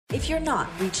If you're not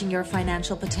reaching your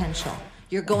financial potential,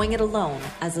 you're going it alone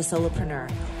as a solopreneur,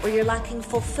 or you're lacking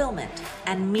fulfillment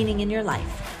and meaning in your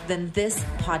life, then this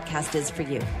podcast is for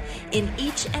you. In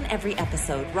each and every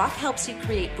episode, Rock helps you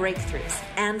create breakthroughs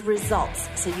and results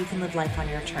so you can live life on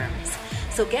your terms.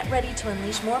 So get ready to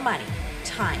unleash more money,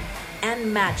 time,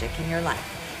 and magic in your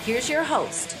life. Here's your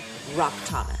host, Rock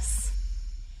Thomas.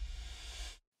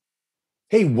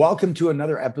 Hey, welcome to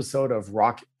another episode of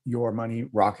Rock Your Money,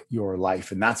 Rock Your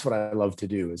Life. And that's what I love to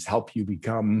do, is help you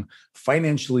become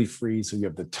financially free so you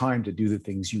have the time to do the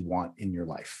things you want in your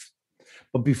life.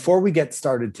 But before we get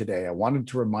started today, I wanted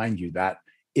to remind you that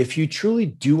if you truly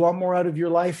do want more out of your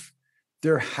life,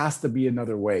 there has to be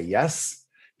another way, yes?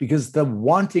 Because the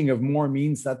wanting of more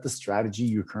means that the strategy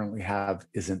you currently have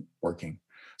isn't working.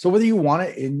 So whether you want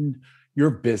it in your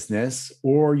business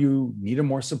or you need a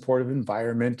more supportive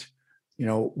environment,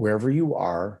 wherever you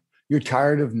are, you're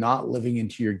tired of not living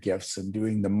into your gifts and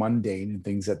doing the mundane and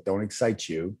things that don't excite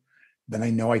you, then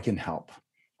I know I can help.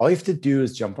 All you have to do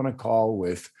is jump on a call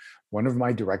with one of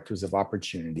my directors of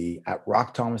opportunity at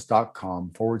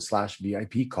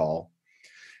rockthomas.com/VIP call.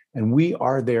 And we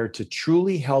are there to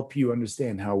truly help you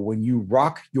understand how when you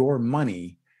rock your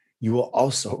money, you will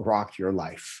also rock your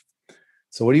life.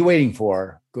 So what are you waiting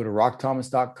for? Go to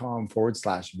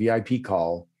rockthomas.com/VIP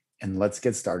call and let's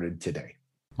get started today.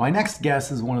 My next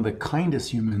guest is one of the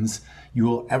kindest humans you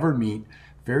will ever meet,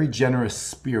 very generous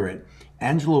spirit.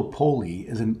 Angelo Poli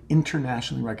is an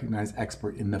internationally recognized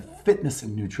expert in the fitness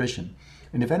and nutrition.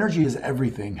 And if energy is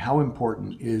everything, how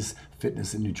important is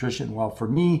fitness and nutrition? Well, for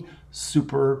me,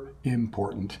 super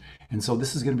important. And so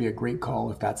this is going to be a great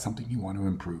call if that's something you want to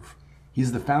improve.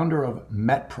 He's the founder of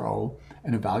MetPro,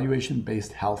 an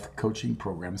evaluation-based health coaching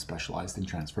program specialized in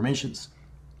transformations.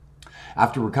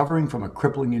 After recovering from a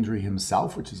crippling injury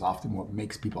himself, which is often what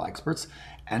makes people experts,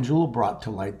 Angelo brought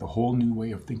to light the whole new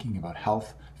way of thinking about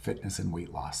health, fitness, and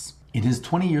weight loss. In his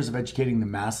 20 years of educating the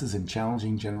masses in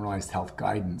challenging generalized health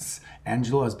guidance,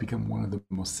 Angelo has become one of the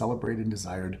most celebrated and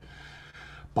desired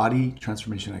body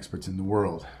transformation experts in the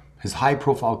world. His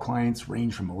high-profile clients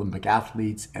range from Olympic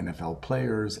athletes, NFL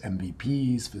players,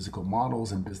 MVPs, physical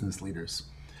models, and business leaders.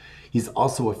 He's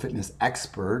also a fitness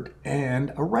expert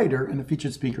and a writer and a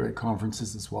featured speaker at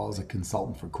conferences, as well as a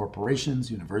consultant for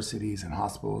corporations, universities, and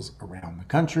hospitals around the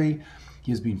country.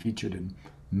 He has been featured in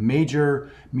major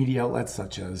media outlets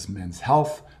such as Men's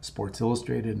Health, Sports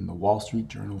Illustrated, and the Wall Street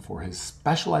Journal for his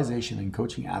specialization in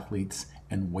coaching athletes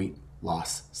and weight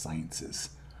loss sciences.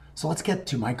 So let's get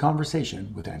to my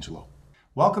conversation with Angelo.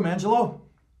 Welcome, Angelo.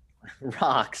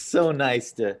 Rock, so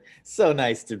nice to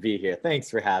be here. Thanks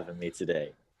for having me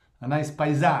today. A nice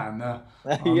paisan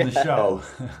on the show.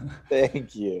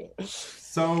 Thank you.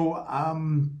 So,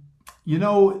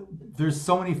 there's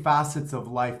so many facets of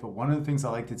life, but one of the things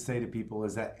I like to say to people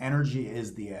is that energy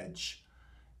is the edge.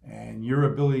 And your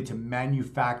ability to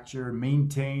manufacture,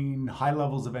 maintain high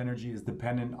levels of energy is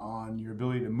dependent on your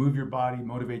ability to move your body,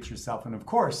 motivate yourself, and of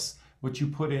course, what you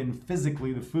put in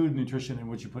physically, the food, nutrition, and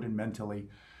what you put in mentally.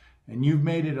 And you've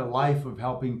made it a life of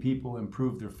helping people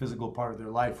improve their physical part of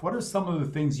their life. What are some of the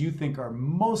things you think are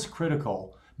most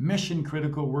critical, mission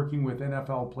critical, working with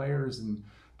NFL players and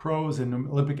pros and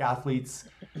Olympic athletes,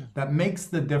 that makes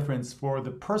the difference for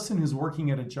the person who's working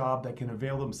at a job that can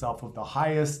avail themselves of the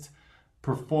highest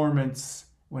performance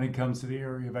when it comes to the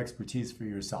area of expertise for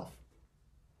yourself?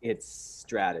 It's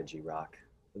strategy, Rock.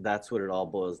 That's what it all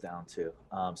boils down to.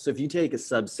 So if you take a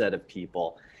subset of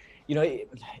people,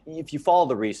 if you follow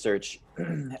the research,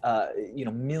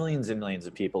 millions and millions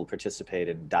of people participate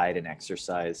in diet and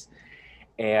exercise,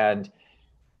 and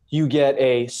you get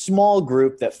a small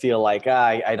group that feel like,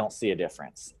 I don't see a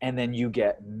difference. And then you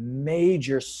get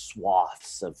major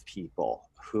swaths of people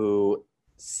who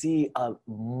see a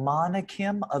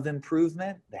monicum of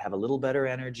improvement. They have a little better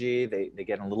energy, they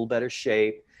get in a little better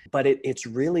shape, but it's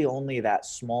really only that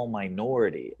small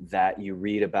minority that you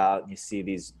read about and you see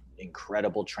these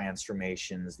incredible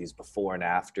transformations, these before and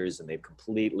afters, and they've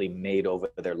completely made over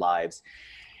their lives.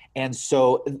 And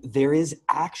so there is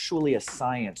actually a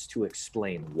science to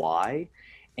explain why,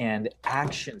 and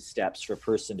action steps for a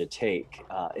person to take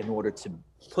in order to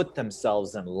put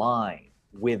themselves in line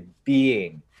with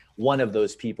being one of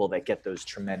those people that get those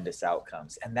tremendous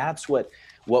outcomes. And that's what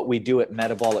we do at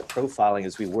Metabolic Profiling,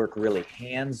 is we work really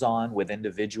hands-on with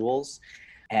individuals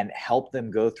and help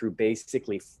them go through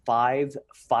basically five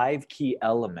key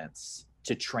elements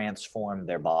to transform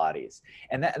their bodies.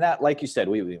 And that, like you said,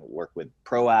 we work with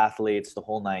pro athletes, the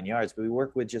whole 9 yards, but we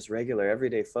work with just regular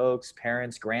everyday folks,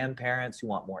 parents, grandparents who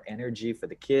want more energy for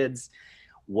the kids.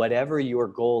 Whatever your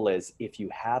goal is, if you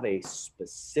have a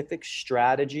specific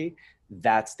strategy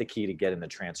That's the key to getting the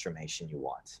transformation you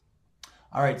want.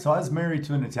 All right. So I was married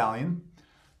to an Italian,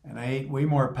 and I ate way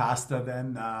more pasta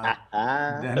than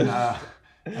I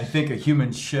think a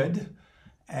human should.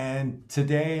 And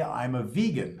today I'm a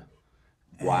vegan.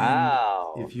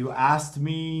 Wow. And if you asked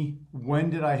me, when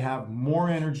did I have more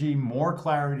energy, more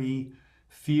clarity,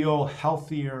 feel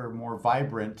healthier, more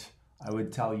vibrant, I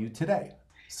would tell you today.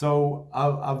 So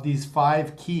of these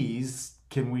 5 keys,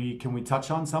 can we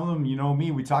touch on some of them? You know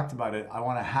me, we talked about it. I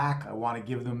want to hack. I want to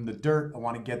give them the dirt. I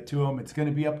want to get to them. It's going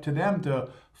to be up to them to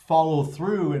follow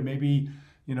through and maybe,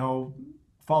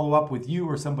 follow up with you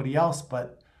or somebody else,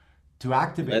 but to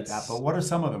activate that. But what are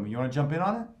some of them? You want to jump in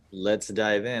on it? Let's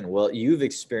dive in. Well, you've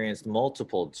experienced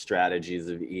multiple strategies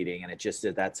of eating,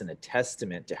 and that's a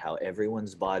testament to how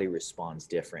everyone's body responds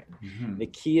different. Mm-hmm. The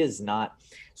key is not,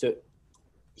 so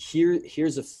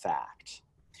here's a fact.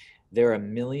 There are a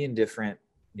million different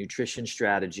nutrition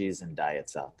strategies and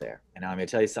diets out there. And I'm going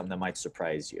to tell you something that might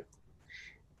surprise you.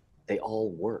 They all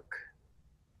work.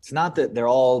 It's not that they're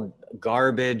all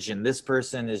garbage and this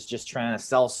person is just trying to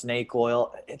sell snake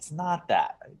oil. It's not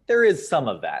that. There is some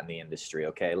of that in the industry,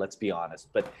 okay? Let's be honest.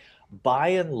 But by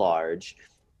and large,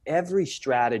 every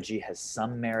strategy has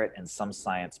some merit and some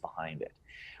science behind it.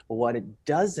 But what it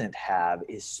doesn't have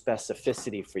is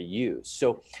specificity for you.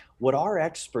 So what our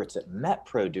experts at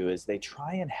MetPro do is they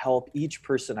try and help each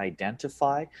person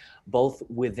identify, both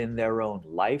within their own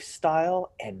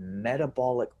lifestyle and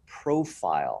metabolic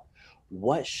profile,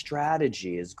 what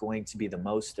strategy is going to be the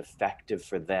most effective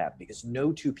for them, because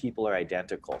no two people are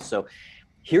identical. So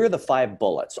here are the 5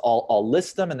 bullets. I'll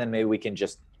list them and then maybe we can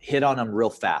just hit on them real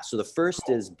fast. So the first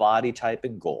is body type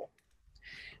and goal.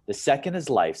 The second is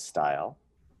lifestyle.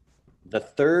 The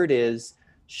third is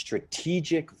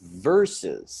strategic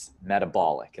versus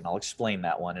metabolic, and I'll explain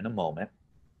that one in a moment.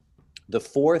 The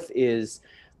fourth is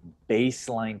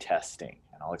baseline testing.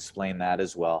 I'll explain that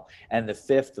as well. And the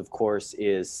fifth, of course,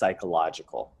 is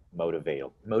psychological,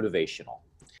 motivational.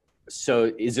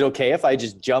 So is it okay if I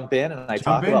just jump in and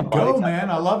talk about body type? Go,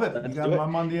 man. I love it.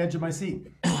 I'm on the edge of my seat.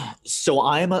 So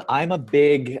I'm a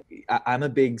big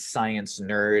science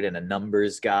nerd and a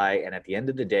numbers guy. And at the end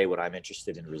of the day, what I'm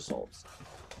interested in results.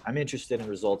 I'm interested in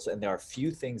results. And there are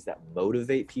few things that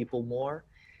motivate people more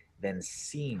than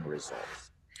seeing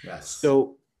results. Yes.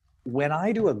 So when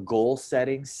I do a goal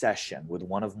setting session with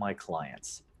one of my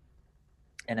clients,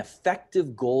 an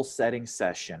effective goal setting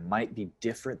session might be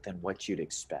different than what you'd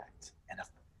expect. An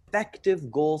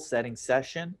effective goal setting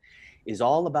session is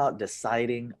all about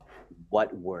deciding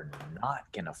what we're not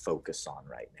going to focus on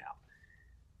right now.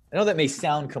 I know that may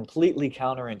sound completely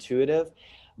counterintuitive,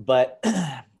 but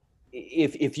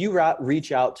if you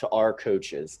reach out to our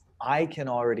coaches, I can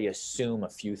already assume a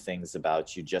few things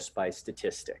about you just by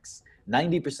statistics.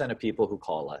 90% of people who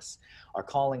call us are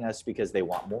calling us because they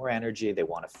want more energy, they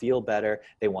want to feel better,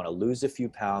 they want to lose a few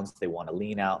pounds, they want to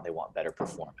lean out, and they want better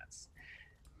performance.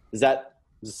 Does it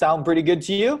sound pretty good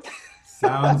to you?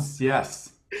 Sounds,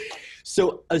 yes.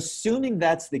 So assuming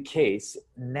that's the case,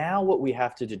 now what we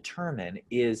have to determine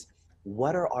is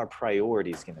what are our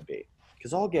priorities going to be?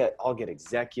 Because I'll get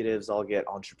executives, I'll get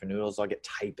entrepreneurs, I'll get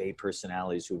type A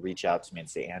personalities who reach out to me and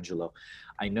say, Angelo,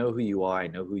 I know who you are, I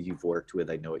know who you've worked with,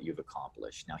 I know what you've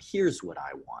accomplished. Now here's what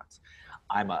I want.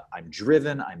 I'm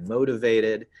driven, I'm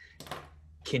motivated.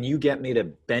 Can you get me to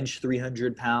bench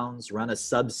 300 pounds, run a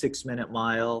sub 6-minute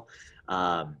mile,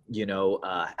 have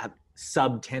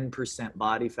sub 10%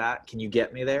 body fat? Can you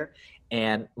get me there?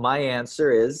 And my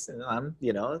answer is, I'm,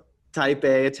 type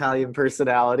A Italian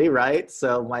personality, right?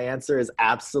 So my answer is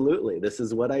absolutely. This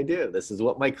is what I do. This is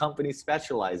what my company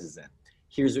specializes in.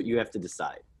 Here's what you have to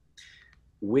decide.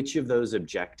 Which of those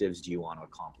objectives do you want to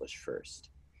accomplish first?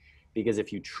 Because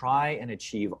if you try and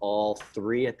achieve all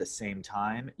 3 at the same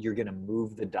time, you're going to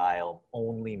move the dial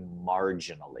only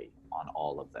marginally on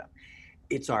all of them.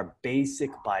 It's our basic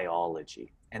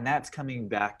biology. And that's coming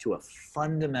back to a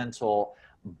fundamental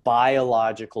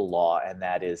biological law, and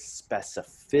that is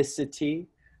specificity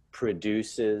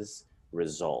produces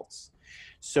results.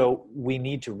 So we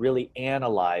need to really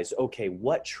analyze, okay,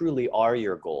 what truly are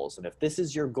your goals? And if this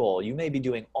is your goal, you may be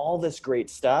doing all this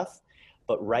great stuff,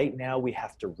 but right now we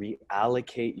have to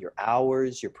reallocate your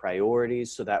hours, your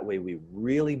priorities, so that way we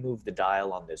really move the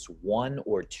dial on this 1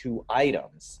 or 2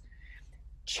 items,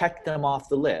 check them off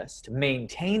the list,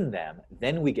 maintain them,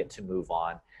 then we get to move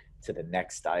on to the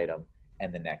next item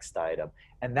and the next item.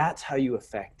 And that's how you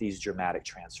affect these dramatic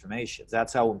transformations.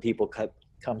 That's how when people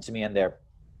come to me and they're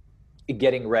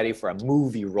getting ready for a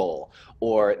movie role,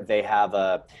 or they have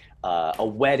a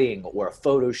wedding or a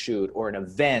photo shoot or an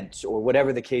event or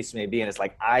whatever the case may be, and it's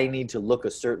like, I need to look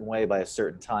a certain way by a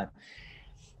certain time.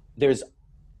 there's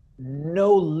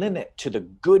no limit to the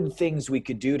good things we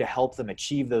could do to help them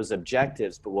achieve those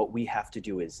objectives. But what we have to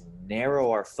do is narrow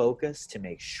our focus to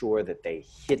make sure that they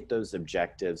hit those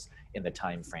objectives in the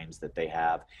time frames that they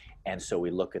have. And so we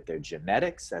look at their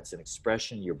genetics, that's an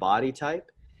expression, your body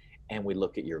type, and we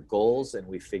look at your goals and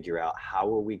we figure out how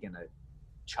are we going to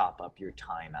chop up your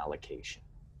time allocation.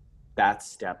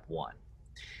 That's step one.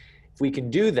 If we can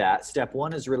do that, step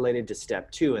one is related to step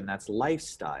two, and that's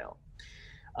lifestyle.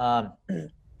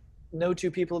 No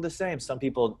two people are the same. Some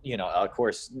people, of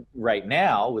course, right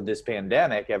now with this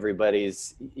pandemic,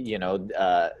 everybody's,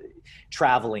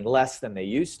 traveling less than they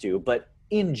used to. But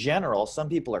in general, some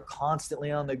people are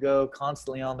constantly on the go,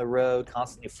 constantly on the road,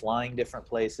 constantly flying different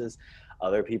places.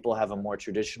 Other people have a more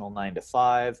traditional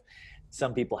 9-to-5.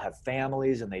 Some people have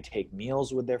families and they take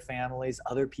meals with their families.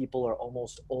 Other people are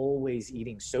almost always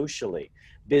eating socially,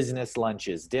 business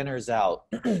lunches, dinners out.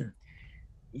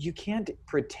 You can't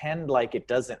pretend like it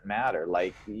doesn't matter.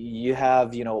 Like you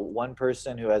have, one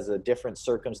person who has a different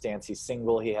circumstance. He's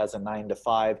single. He has a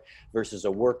 9-to-5 versus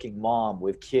a working mom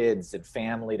with kids and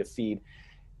family to feed.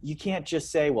 You can't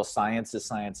just say, well, science is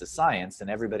science is science, and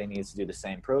everybody needs to do the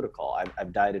same protocol.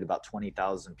 I've dieted about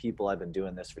 20,000 people. I've been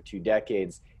doing this for 2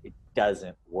 decades. It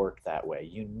doesn't work that way.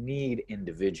 You need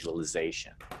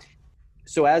individualization.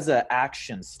 So as an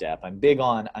action step, I'm big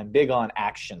on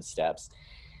action steps.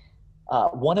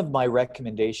 One of my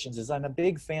recommendations is I'm a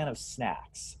big fan of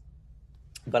snacks,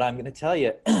 but I'm going to tell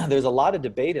you, there's a lot of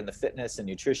debate in the fitness and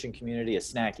nutrition community.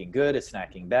 Is snacking good? Is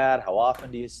snacking bad? How often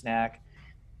do you snack?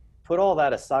 Put all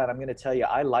that aside. I'm going to tell you,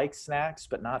 I like snacks,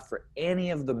 but not for any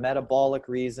of the metabolic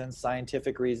reasons,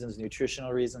 scientific reasons,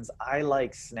 nutritional reasons. I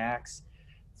like snacks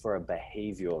for a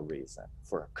behavioral reason,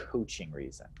 for a coaching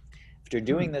reason. After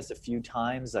doing this a few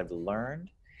times, I've learned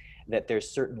that there's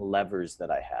certain levers that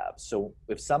I have. So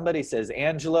if somebody says,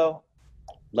 Angelo,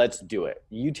 let's do it.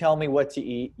 You tell me what to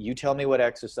eat. You tell me what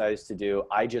exercise to do.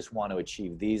 I just want to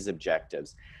achieve these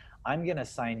objectives. I'm going to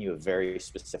assign you a very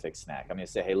specific snack. I'm going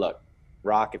to say, hey, look,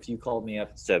 Rock, if you called me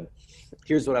up and said,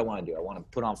 here's what I want to do. I want to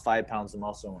put on 5 pounds of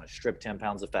muscle. I want to strip 10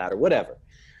 pounds of fat or whatever.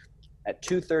 At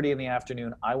 2:30 in the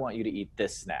afternoon, I want you to eat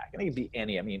this snack. And it could be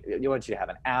any. I want you to have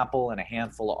an apple and a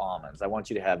handful of almonds. I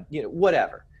want you to have,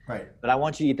 whatever. Right. But I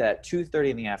want you to eat that at 2:30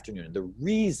 in the afternoon. The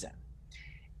reason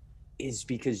is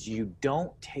because you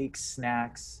don't take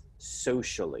snacks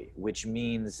socially, which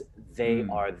means they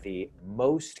are the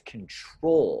most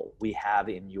control we have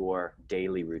in your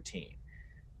daily routine.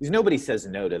 Because nobody says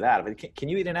no to that. Can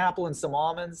you eat an apple and some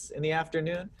almonds in the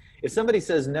afternoon? If somebody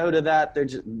says no to that, they're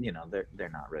just, they're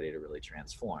not ready to really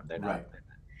transform. They're not. Right.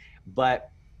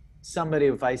 But somebody,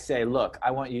 if I say, look, I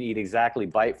want you to eat exactly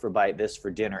bite for bite this for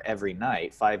dinner every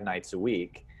night, 5 nights a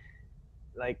week,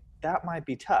 like that might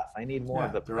be tough. I need more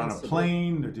of the principle. They're on a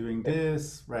plane, they're doing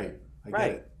this. Right. I get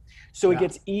it. So it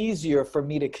gets easier for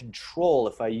me to control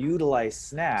if I utilize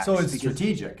snacks. So it's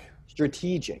strategic.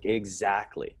 Strategic,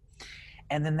 exactly.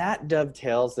 And then that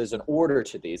dovetails, there's an order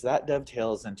to these, that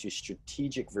dovetails into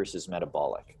strategic versus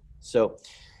metabolic. So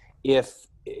if,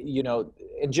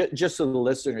 and just so the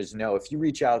listeners know, if you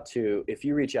reach out to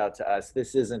us,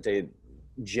 this isn't a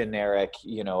generic,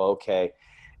 okay,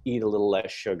 eat a little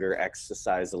less sugar,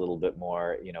 exercise a little bit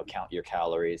more, count your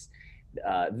calories.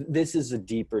 This is a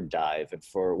deeper dive, and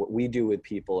for what we do with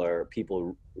people are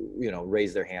people,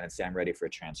 raise their hand and say, I'm ready for a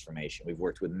transformation. We've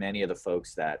worked with many of the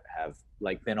folks that have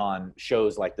been on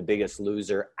shows like The Biggest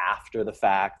Loser after the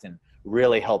fact and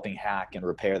really helping hack and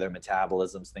repair their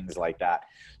metabolisms, things like that.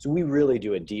 So we really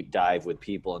do a deep dive with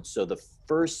people. And so the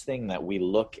first thing that we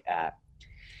look at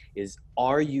is,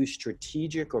 are you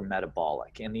strategic or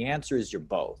metabolic? And the answer is you're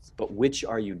both, but which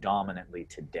are you dominantly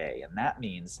today? And that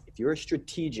means if you're a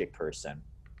strategic person,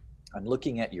 I'm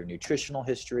looking at your nutritional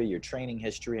history, your training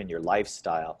history, and your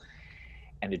lifestyle,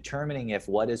 and determining if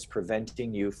what is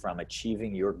preventing you from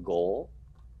achieving your goal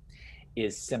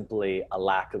is simply a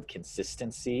lack of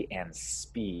consistency and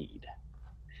speed.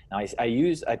 Now,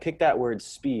 I pick that word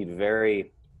speed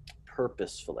very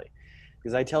purposefully,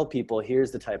 because I tell people,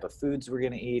 here's the type of foods we're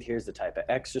going to eat, here's the type of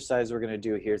exercise we're going to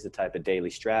do, here's the type of daily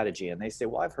strategy. And they say,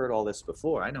 well, I've heard all this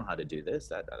before. I know how to do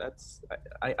this.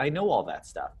 I know all that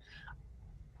stuff.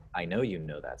 I know you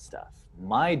know that stuff.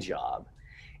 My job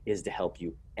is to help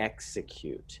you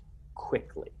execute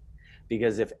quickly.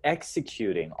 Because if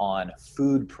executing on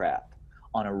food prep,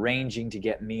 on arranging to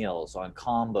get meals, on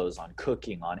combos, on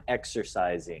cooking, on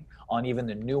exercising, on even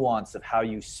the nuance of how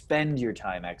you spend your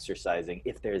time exercising,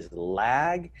 if there's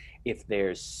lag, if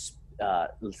there's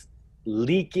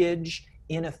leakage,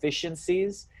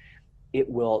 inefficiencies, it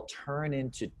will turn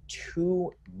into too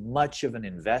much of an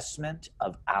investment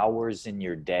of hours in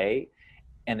your day,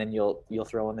 and then you'll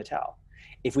throw in the towel.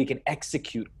 If we can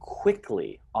execute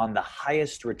quickly on the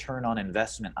highest return on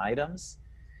investment items,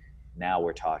 now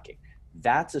we're talking.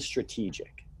 That's a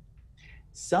strategic.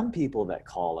 Some people that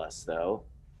call us, though,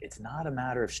 it's not a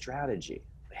matter of strategy.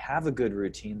 They have a good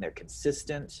routine, they're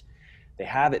consistent, they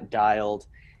have it dialed,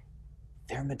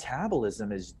 their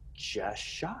metabolism is just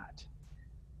shot.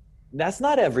 That's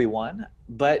not everyone,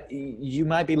 but you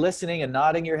might be listening and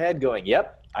nodding your head going,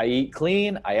 yep, I eat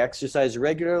clean, I exercise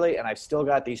regularly, and I've still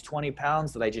got these 20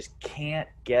 pounds that I just can't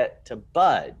get to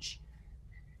budge.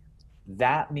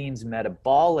 That means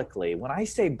metabolically, when I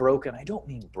say broken, I don't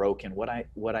mean broken. What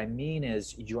I mean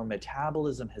is your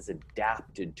metabolism has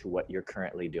adapted to what you're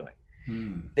currently doing.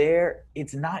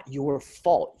 It's not your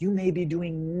fault. You may be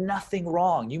doing nothing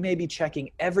wrong. You may be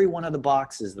checking every one of the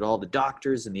boxes that all the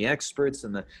doctors and the experts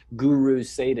and the gurus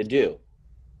say to do.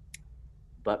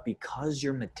 But because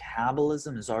your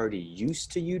metabolism is already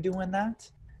used to you doing that,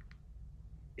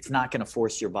 it's not going to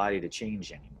force your body to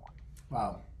change anymore.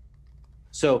 Wow.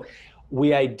 So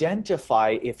we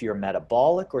identify if you're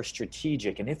metabolic or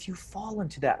strategic. And if you fall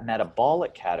into that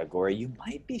metabolic category, you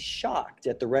might be shocked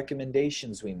at the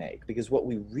recommendations we make, because what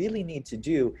we really need to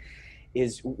do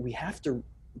is we have to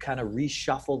kind of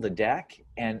reshuffle the deck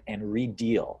and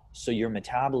redeal. So your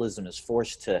metabolism is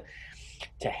forced to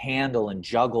handle and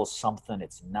juggle something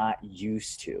it's not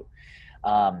used to.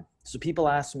 So people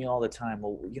ask me all the time,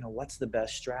 well, what's the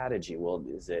best strategy? Well,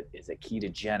 is it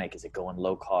ketogenic? Is it going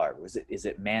low carb? Is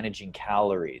it managing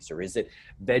calories? Or is it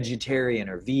vegetarian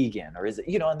or vegan? Or is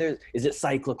it, is it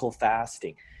cyclical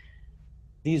fasting?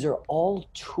 These are all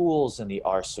tools in the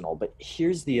arsenal, but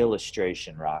here's the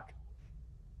illustration, Rock.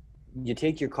 You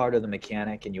take your car to the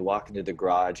mechanic and you walk into the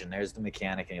garage, and there's the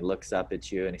mechanic, and he looks up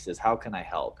at you and he says, how can I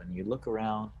help? And you look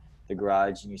around the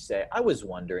garage and you say, I was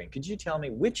wondering, could you tell me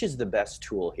which is the best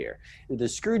tool here, the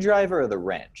screwdriver or the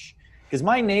wrench? Because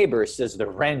my neighbor says the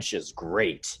wrench is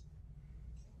great.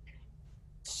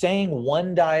 Saying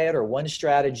one diet or one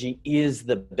strategy is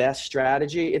the best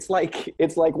strategy, it's like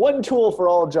one tool for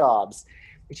all jobs.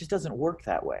 It just doesn't work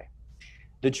that way.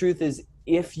 The truth is,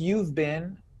 if you've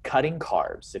been cutting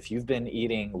carbs, if you've been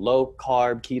eating low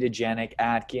carb, ketogenic,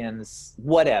 Atkins,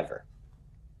 whatever,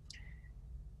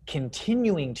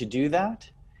 continuing to do that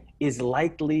is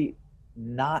likely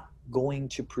not going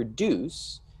to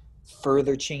produce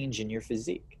further change in your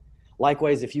physique.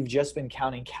 Likewise, if you've just been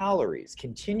counting calories,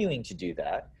 continuing to do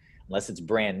that, unless it's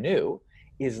brand new,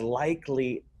 is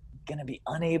likely going to be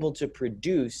unable to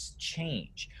produce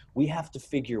change. We have to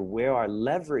figure where our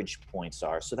leverage points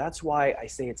are. So that's why I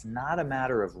say it's not a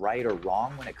matter of right or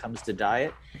wrong when it comes to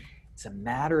diet. It's a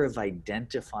matter of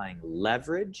identifying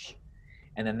leverage.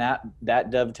 And then that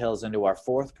dovetails into our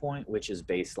fourth point, which is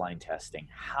baseline testing.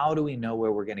 How do we know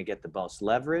where we're going to get the most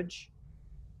leverage?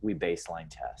 We baseline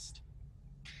test.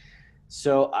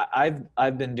 So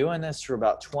I've been doing this for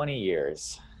about 20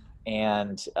 years.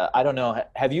 And I don't know,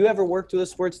 have you ever worked with a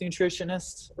sports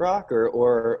nutritionist, Rock,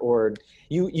 or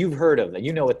you've heard of them?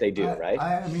 You know what they do, right?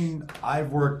 I mean,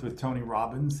 I've worked with Tony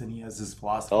Robbins, and he has his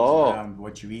philosophies around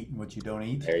what you eat and what you don't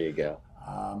eat. There you go.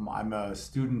 I'm a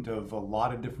student of a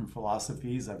lot of different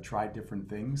philosophies. I've tried different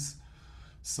things.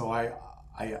 So I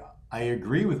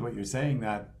agree with what you're saying,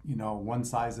 that, one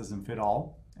size doesn't fit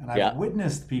all. And I've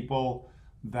witnessed people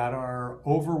that are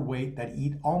overweight that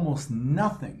eat almost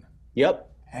nothing. Yep.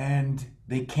 And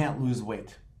they can't lose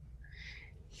weight.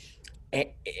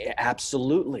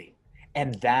 Absolutely.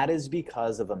 And that is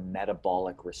because of a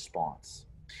metabolic response.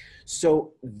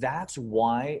 So that's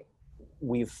why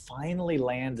we've finally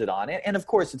landed on it. And of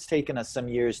course, it's taken us some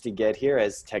years to get here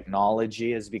as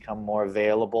technology has become more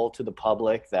available to the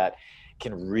public that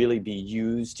can really be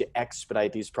used to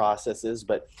expedite these processes.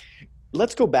 But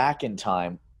let's go back in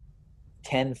time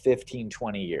 10, 15,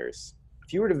 20 years.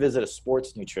 If you were to visit a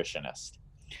sports nutritionist,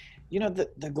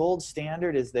 the gold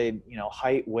standard is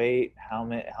height, weight,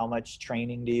 how much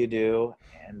training do you do?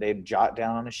 And they'd jot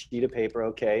down on a sheet of paper,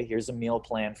 okay, here's a meal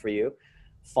plan for you.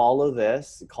 Follow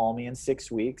this, call me in 6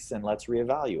 weeks, and let's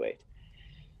reevaluate.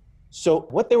 So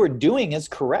what they were doing is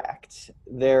correct.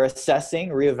 They're assessing,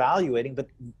 reevaluating, but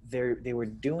they were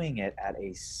doing it at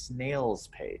a snail's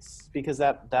pace, because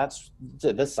that's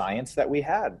the science that we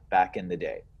had back in the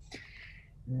day.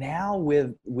 Now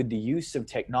with the use of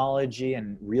technology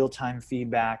and real-time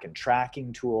feedback and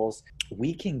tracking tools,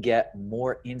 we can get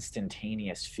more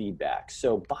instantaneous feedback.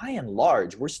 So by and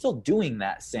large, we're still doing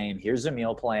that same, here's a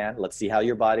meal plan, let's see how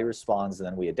your body responds, and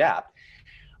then we adapt.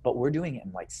 But we're doing it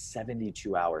in like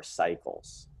 72-hour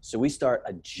cycles. So we start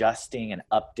adjusting and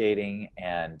updating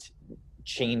and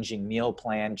changing meal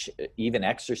plan, even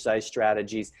exercise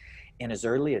strategies in as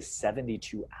early as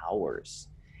 72 hours.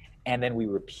 And then we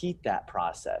repeat that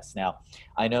process. Now,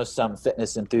 I know some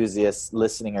fitness enthusiasts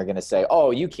listening are going to say,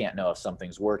 oh, you can't know if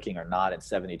something's working or not in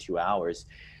 72 hours.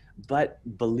 But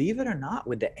believe it or not,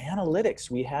 with the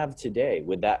analytics we have today,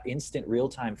 with that instant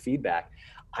real-time feedback,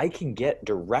 I can get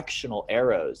directional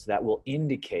arrows that will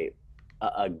indicate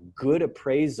a good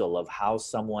appraisal of how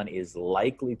someone is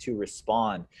likely to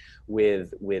respond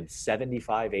with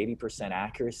 75, 80%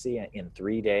 accuracy in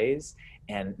 3 days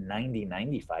and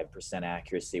 95%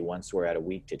 accuracy once we're at a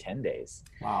week to 10 days.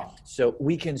 Wow. So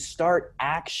we can start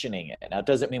actioning it. Now, it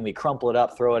doesn't mean we crumple it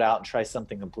up, throw it out, and try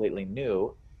something completely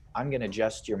new. I'm going to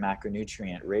adjust your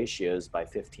macronutrient ratios by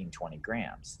 15, 20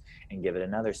 grams and give it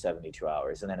another 72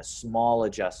 hours, and then a small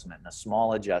adjustment and a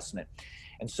small adjustment.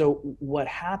 And so what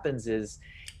happens is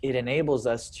it enables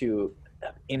us to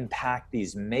impact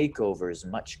these makeovers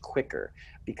much quicker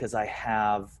because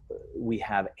we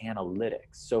have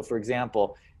analytics. So for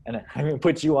example, and I'm going to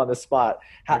put you on the spot.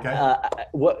 Okay.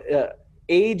 What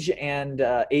age and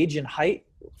height?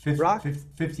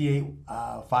 58,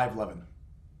 5'11".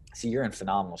 See, you're in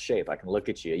phenomenal shape. I can look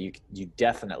at you. You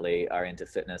definitely are into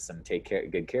fitness and take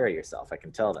good care of yourself. I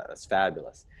can tell that. That's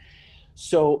fabulous.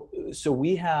 So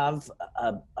we have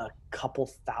a couple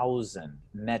thousand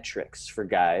metrics for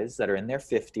guys that are in their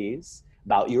 50s,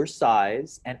 about your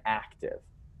size and active.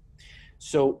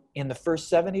 So in the first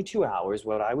 72 hours,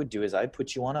 what I would do is I'd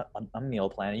put you on a meal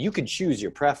plan. You can choose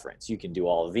your preference. You can do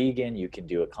all vegan. You can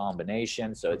do a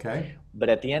combination. So, okay. But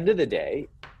at the end of the day,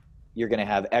 you're going to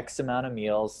have X amount of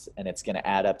meals, and it's going to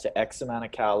add up to X amount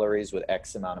of calories with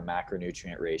X amount of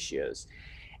macronutrient ratios.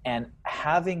 And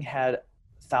having had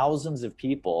thousands of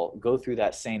people go through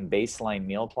that same baseline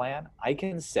meal plan, I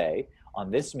can say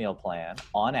on this meal plan,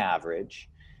 on average,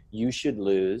 you should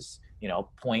lose,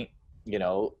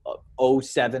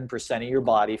 0.07% of your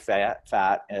body fat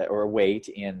or weight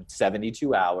in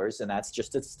 72 hours. And that's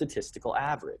just a statistical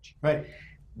average. Right.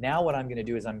 Now what I'm going to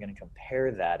do is I'm going to compare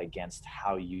that against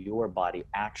how your body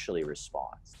actually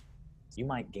responds. You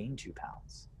might gain 2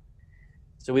 pounds.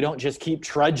 So we don't just keep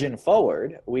trudging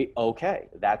forward.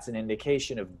 That's an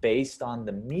indication of, based on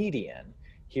the median,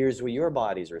 here's where your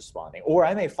body's responding. Or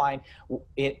I may find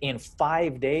in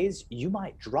 5 days, you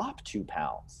might drop 2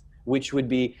 pounds, which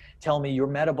would tell me your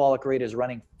metabolic rate is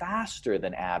running faster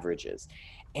than averages.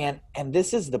 And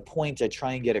this is the point I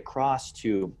try and get across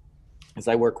to, as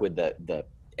I work with the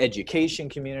education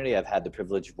community. I've had the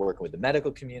privilege of working with the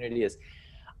medical community. Is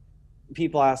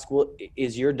people ask, well,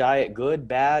 is your diet good,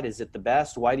 bad? Is it the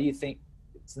best? Why do you think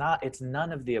it's not? It's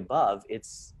none of the above.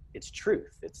 It's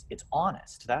truth. It's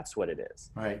honest. That's what it is.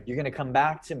 Right. You're going to come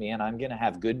back to me and I'm going to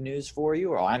have good news for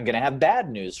you, or I'm going to have bad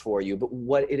news for you. But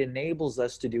what it enables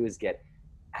us to do is get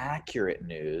accurate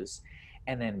news.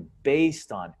 And then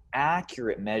based on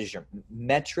accurate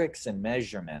metrics and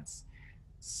measurements,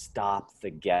 stop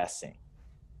the guessing.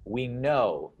 We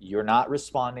know you're not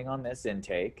responding on this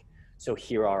intake, so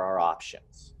here are our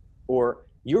options. Or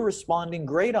you're responding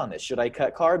great on this. Should I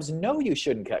cut carbs? No, you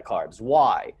shouldn't cut carbs.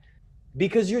 Why?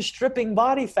 Because you're stripping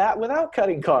body fat without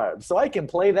cutting carbs. So I can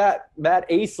play that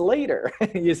ace later,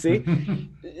 you see?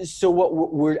 So what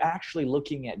we're actually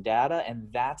looking at data,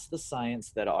 and that's the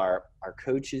science that our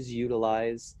coaches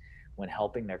utilize when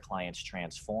helping their clients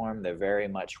transform. They're very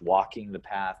much walking the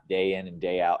path day in and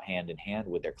day out, hand in hand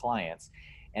with their clients.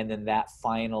 And then that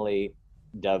finally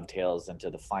dovetails into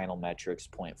the final metrics,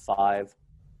 0.5,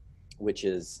 which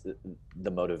is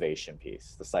the motivation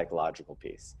piece, the psychological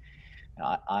piece.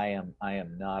 Now, I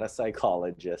am not a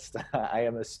psychologist. I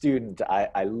am a student.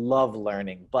 I love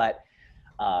learning, but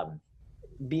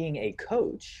being a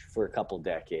coach for a couple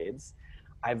decades,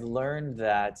 I've learned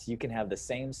that you can have the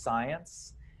same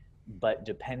science, but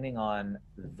depending on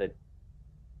the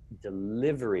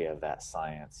delivery of that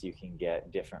science, you can get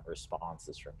different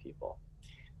responses from people.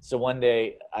 So one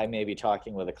day I may be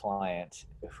talking with a client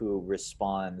who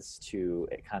responds to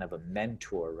a kind of a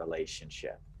mentor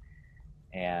relationship,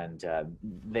 and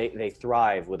they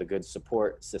thrive with a good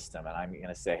support system. And I'm going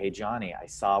to say, hey, Johnny, I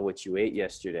saw what you ate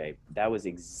yesterday. That was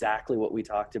exactly what we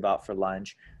talked about for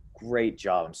lunch. Great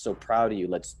job. I'm so proud of you.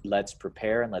 Let's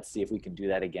prepare and let's see if we can do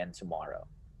that again tomorrow.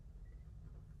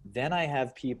 Then I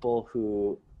have people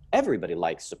who, everybody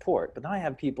likes support, but then I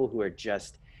have people who are they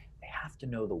have to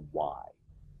know the why.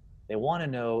 They want to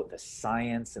know the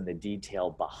science and the detail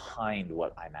behind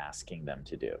what I'm asking them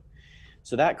to do.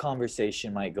 So that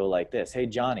conversation might go like this. Hey,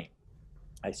 Johnny,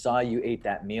 I saw you ate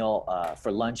that meal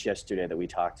for lunch yesterday that we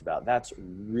talked about. That's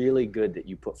really good that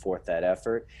you put forth that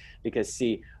effort, because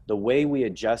see, the way we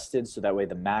adjusted so that way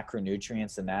the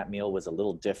macronutrients in that meal was a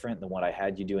little different than what I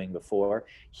had you doing before.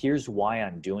 Here's why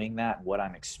I'm doing that, what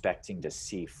I'm expecting to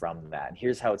see from that. And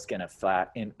here's how it's going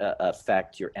to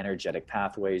affect your energetic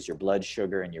pathways, your blood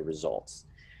sugar, and your results.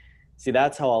 See,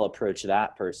 that's how I'll approach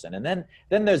that person. And then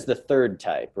there's the third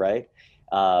type, right?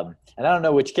 And I don't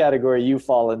know which category you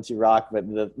fall into, Rock, but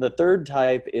the third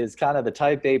type is kind of the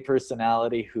type A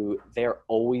personality who they're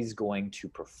always going to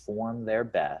perform their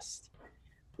best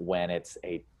when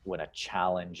a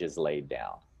challenge is laid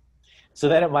down. So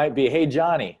then it might be, hey,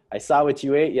 Johnny, I saw what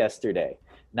you ate yesterday.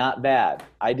 Not bad.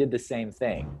 I did the same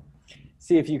thing.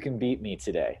 See if you can beat me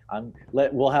today.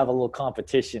 We'll have a little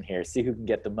competition here. See who can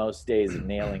get the most days of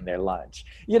nailing their lunch.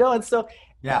 And so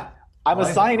yeah. I'm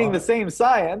assigning the same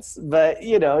science, but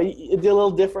you do a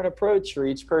little different approach for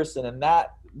each person. And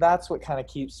that's what kind of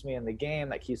keeps me in the game,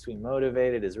 that keeps me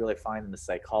motivated, is really finding the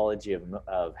psychology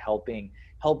of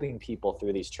helping people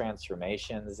through these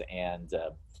transformations. And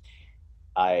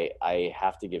I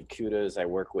have to give kudos. I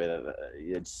work with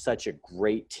such a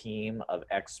great team of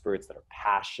experts that are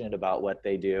passionate about what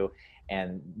they do.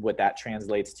 And what that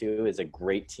translates to is a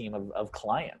great team of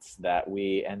clients that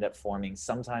we end up forming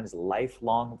sometimes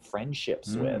lifelong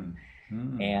friendships with.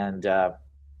 And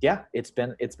it's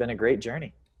been a great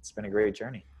journey. It's been a great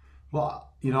journey.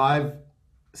 Well, I've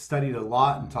studied a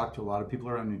lot and talked to a lot of people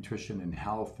around nutrition and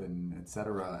health and et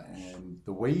cetera. And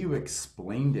the way you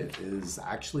explained it is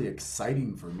actually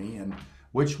exciting for me. And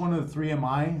which one of the three am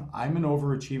I? I'm an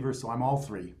overachiever, so I'm all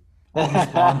three. I'll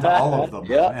respond to all of them.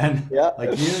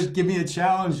 Like, you give me a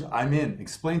challenge, I'm in.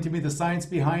 Explain to me the science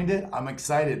behind it, I'm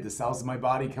excited. The cells in my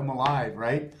body come alive,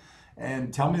 right?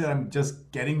 And tell me that I'm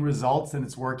just getting results and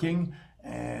it's working,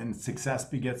 and success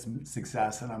begets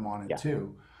success, and I'm on it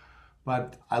too.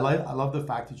 But I love the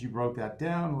fact that you broke that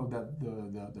down, I love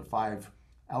that the 5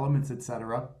 elements,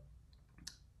 etc.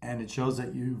 And it shows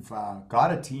that you've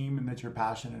got a team and that you're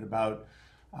passionate about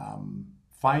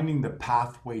finding the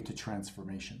pathway to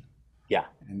transformation. Yeah.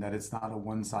 And that it's not a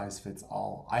one size fits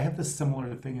all. I have the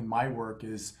similar thing in my work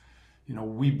is,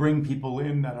 we bring people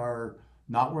in that are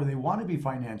not where they want to be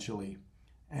financially.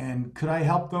 And could I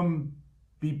help them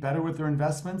be better with their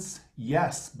investments?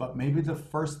 Yes, but maybe the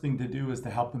first thing to do is to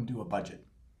help them do a budget.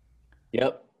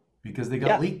 Yep. Because they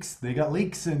got leaks. They got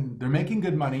leaks and they're making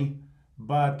good money,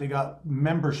 but they got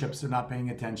memberships they're not paying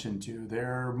attention to.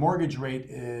 Their mortgage rate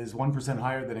is 1%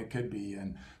 higher than it could be.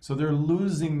 And so they're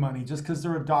losing money. Just because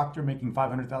they're a doctor making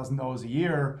 $500,000 a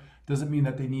year doesn't mean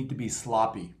that they need to be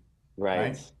sloppy.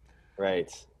 Right.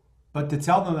 But to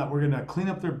tell them that we're going to clean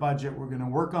up their budget, we're going to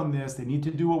work on this, they need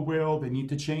to do a will, they need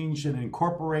to change and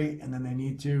incorporate, and then they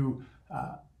need to,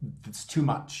 it's too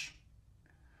much.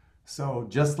 So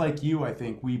just like you, I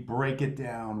think we break it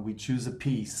down, we choose a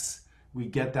piece, we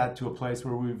get that to a place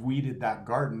where we've weeded that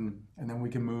garden, and then we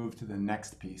can move to the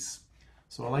next piece.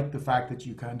 So I like the fact that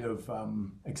you kind of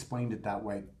explained it that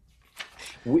way.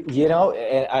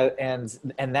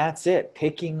 And that's it.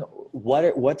 Picking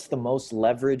what's the most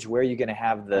leverage, where you're going to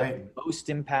have the most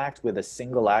impact with a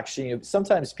single action.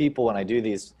 Sometimes people, when I do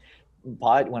these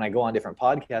when I go on different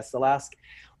podcasts, they'll ask,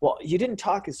 well, you didn't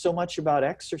talk so much about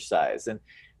exercise, and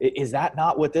is that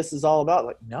not what this is all about?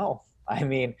 Like, no. I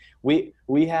mean, we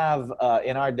have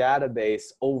in our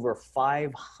database over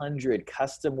 500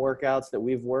 custom workouts that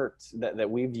we've that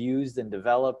we've used and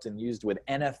developed and used with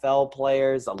NFL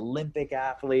players, Olympic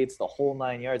athletes, the whole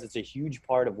 9 yards. It's a huge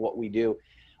part of what we do.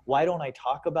 Why don't I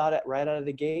talk about it right out of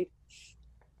the gate?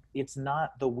 It's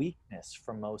not the weakness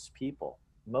for most people.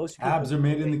 Most people abs are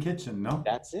made in the kitchen, no?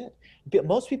 That's it.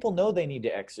 Most people know they need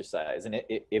to exercise. And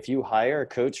if you hire a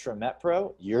coach from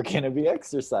MetPro, you're going to be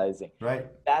exercising. Right.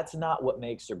 That's not what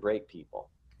makes or break people.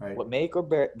 Right. What make or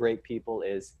break people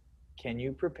is, can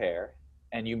you prepare?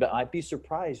 And you might be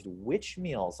surprised which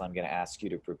meals I'm going to ask you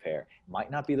to prepare.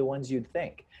 Might not be the ones you'd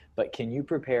think, but can you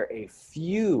prepare a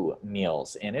few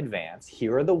meals in advance?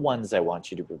 Here are the ones I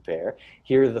want you to prepare.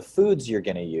 Here are the foods you're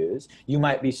going to use. You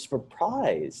might be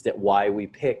surprised at why we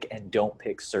pick and don't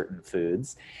pick certain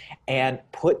foods, and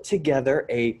put together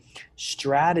a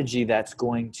strategy that's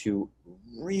going to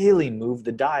really move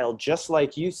the dial, just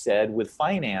like you said with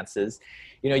finances.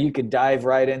 You could dive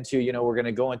right into, we're going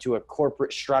to go into a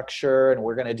corporate structure and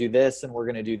we're going to do this and we're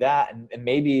going to do that. And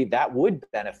maybe that would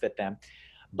benefit them.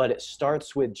 But it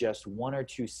starts with just 1 or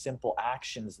 2 simple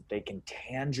actions that they can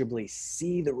tangibly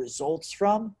see the results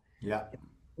from. Yeah.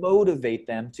 Motivate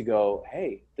them to go,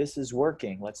 hey, this is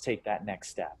working. Let's take that next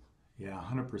step. Yeah,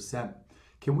 100%.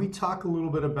 Can we talk a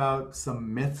little bit about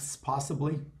some myths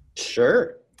possibly?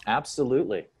 Sure.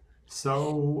 Absolutely.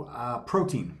 So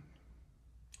protein.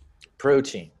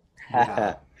 Protein.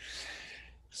 Yeah.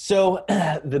 So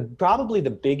probably the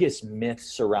biggest myth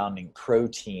surrounding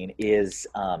protein is,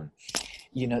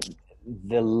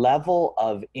 the level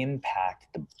of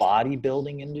impact the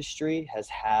bodybuilding industry has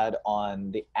had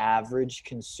on the average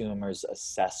consumer's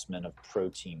assessment of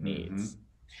protein needs.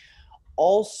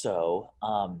 Also,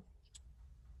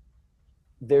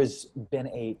 there's been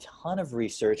a ton of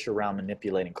research around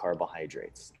manipulating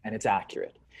carbohydrates, and it's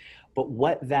accurate. But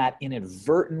what that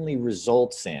inadvertently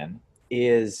results in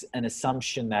is an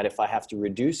assumption that if I have to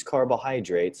reduce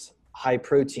carbohydrates, high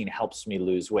protein helps me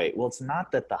lose weight. Well, it's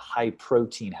not that the high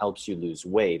protein helps you lose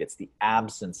weight. It's the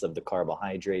absence of the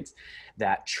carbohydrates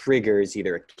that triggers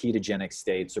either ketogenic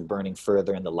states or burning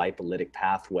further in the lipolytic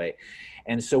pathway.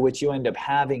 And so what you end up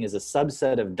having is a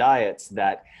subset of diets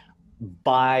that,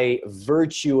 by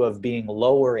virtue of being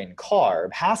lower in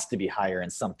carb, has to be higher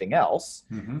in something else.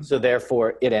 So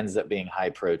therefore it ends up being high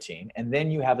protein. And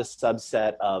then you have a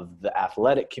subset of the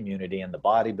athletic community and the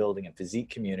bodybuilding and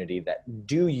physique community that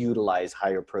do utilize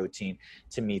higher protein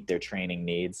to meet their training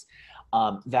needs.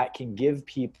 That can give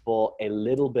people a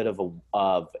little bit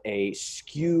of a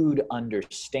skewed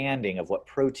understanding of what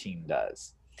protein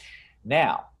does.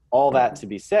 Now, all that to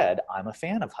be said, I'm a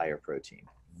fan of higher protein.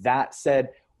 That said,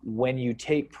 when you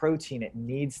take protein, it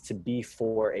needs to be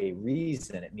for a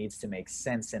reason. It needs to make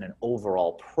sense in an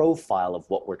overall profile of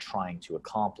what we're trying to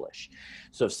accomplish.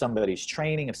 So if somebody's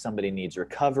training, if somebody needs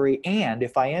recovery, and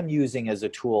if I am using as a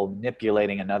tool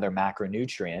manipulating another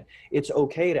macronutrient, it's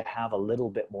okay to have a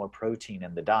little bit more protein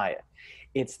in the diet.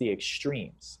 It's the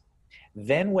extremes.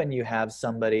 Then when you have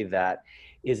somebody that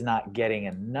is not getting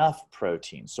enough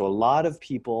protein, so a lot of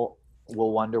people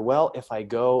will wonder, well, if I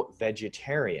go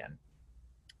vegetarian,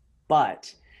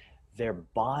 but their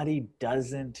body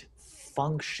doesn't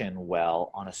function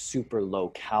well on a super low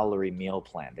calorie meal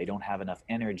plan. They don't have enough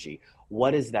energy.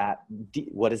 What is that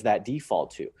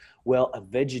default to? Well, a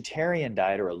vegetarian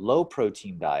diet or a low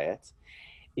protein diet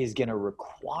is going to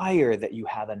require that you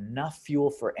have enough fuel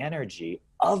for energy.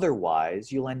 Otherwise,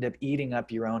 you'll end up eating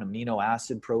up your own amino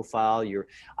acid profile, your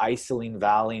isoline,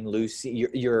 valine, leucine,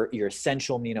 your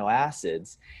essential amino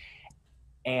acids.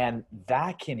 And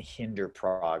that can hinder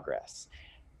progress.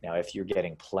 Now, if you're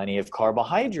getting plenty of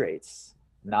carbohydrates,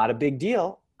 not a big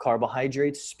deal.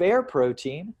 Carbohydrates spare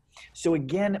protein. So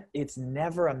again, it's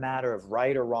never a matter of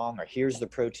right or wrong, or here's the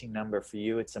protein number for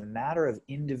you. It's a matter of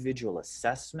individual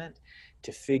assessment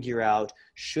to figure out,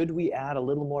 should we add a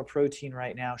little more protein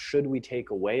right now? Should we take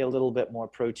away a little bit more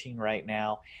protein right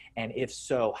now? And if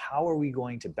so, how are we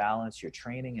going to balance your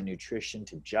training and nutrition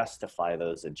to justify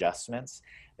those adjustments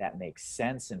that make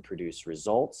sense and produce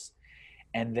results?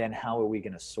 And then how are we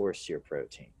going to source your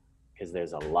protein? Because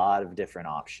there's a lot of different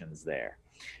options there.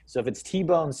 So if it's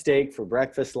T-bone steak for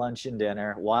breakfast, lunch, and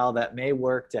dinner, while that may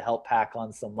work to help pack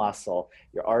on some muscle,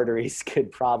 your arteries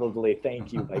could probably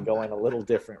thank you by going a little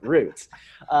different routes.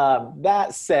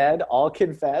 That said, I'll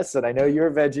confess, and I know you're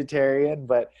a vegetarian,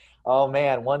 but oh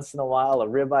man, once in a while, a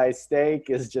ribeye steak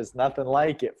is just nothing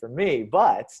like it for me.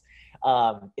 But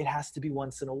it has to be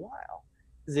once in a while,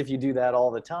 because if you do that all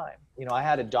the time, I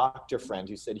had a doctor friend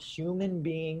who said human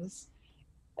beings,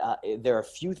 there are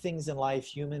few things in life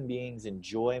human beings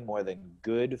enjoy more than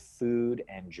good food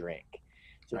and drink.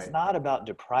 So it's not about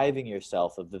depriving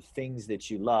yourself of the things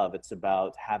that you love. It's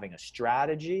about having a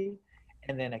strategy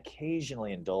and then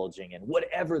occasionally indulging in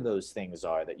whatever those things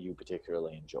are that you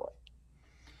particularly enjoy.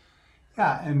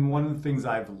 Yeah, and one of the things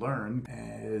I've learned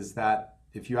is that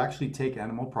if you actually take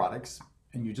animal products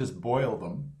and you just boil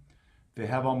them, they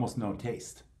have almost no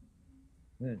taste.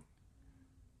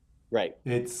 Right.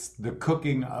 It's the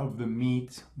cooking of the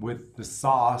meat with the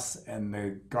sauce and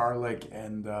the garlic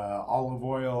and olive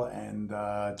oil and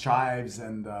chives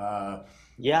and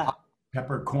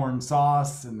peppercorn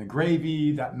sauce and the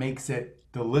gravy that makes it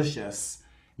delicious.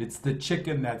 It's the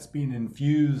chicken that's being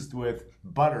infused with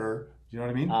butter. You know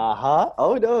what I mean?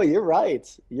 Oh, no, you're right.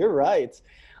 You're right.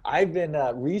 I've been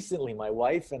recently, my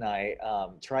wife and I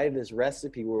tried this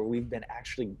recipe where we've been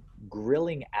actually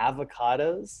grilling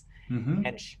avocados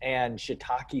and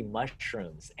shiitake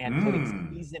mushrooms and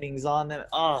putting seasonings on them.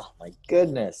 Oh my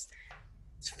goodness,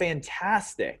 it's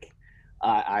fantastic.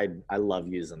 I love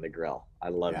using the grill. I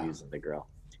love using the grill.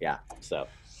 Yeah. So.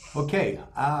 Okay,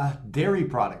 dairy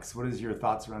products. What is your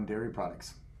thoughts around dairy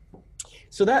products?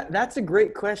 So that's a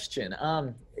great question.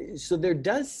 So there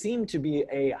does seem to be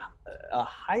a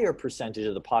higher percentage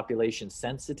of the population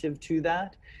sensitive to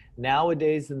that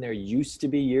nowadays than there used to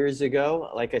be years ago.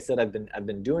 Like I said, I've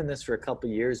been doing this for a couple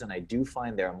of years, and I do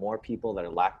find there are more people that are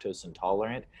lactose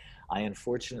intolerant. I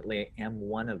unfortunately am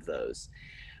one of those.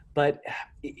 But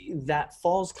that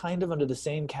falls kind of under the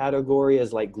same category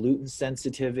as like gluten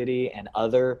sensitivity and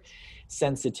other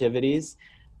sensitivities.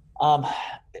 Um,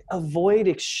 Avoid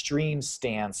extreme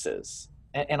stances.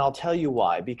 And I'll tell you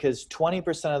why, because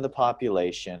 20% of the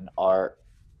population are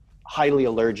highly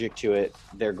allergic to it.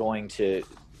 They're going to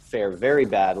fare very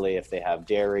badly if they have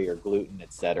dairy or gluten,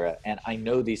 etc. And I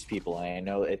know these people, and I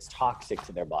know it's toxic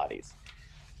to their bodies.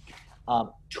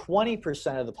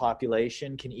 20% of the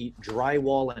population can eat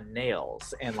drywall and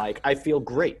nails, and like, I feel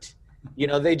great. You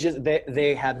know,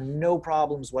 they have no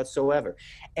problems whatsoever.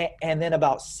 And then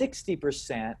about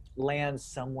 60% land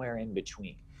somewhere in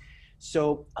between.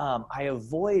 So I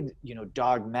avoid,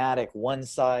 dogmatic one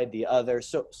side, the other.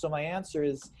 So my answer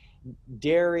is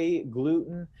dairy,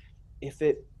 gluten. If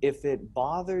it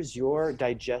bothers your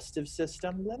digestive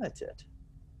system, limit it.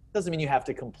 Doesn't mean you have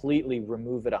to completely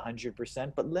remove it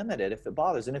 100%, but limit it if it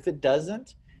bothers. And if it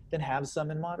doesn't, then have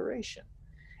some in moderation.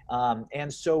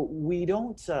 And so we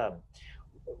don't,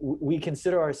 we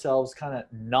consider ourselves kind of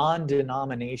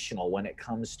non-denominational when it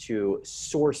comes to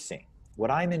sourcing.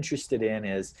 What I'm interested in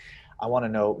is, I want to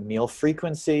know meal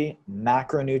frequency,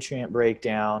 macronutrient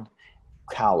breakdown,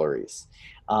 calories.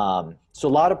 So a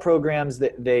lot of programs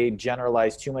that they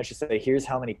generalize too much to say, here's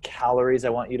how many calories I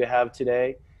want you to have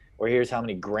today, or here's how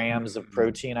many grams of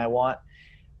protein I want.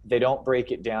 They don't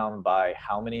break it down by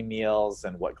how many meals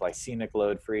and what glycemic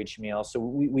load for each meal. So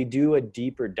we do a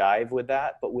deeper dive with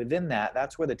that, but within that,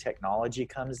 that's where the technology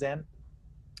comes in.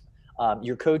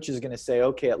 Your coach is going to say,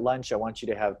 okay, at lunch, I want you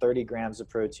to have 30 grams of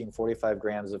protein, 45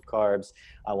 grams of carbs.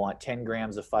 I want 10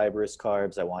 grams of fibrous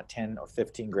carbs. I want 10 or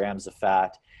 15 grams of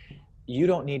fat. You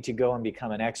don't need to go and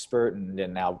become an expert and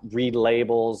now read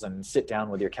labels and sit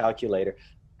down with your calculator.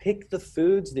 Pick the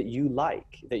foods that you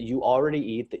like, that you already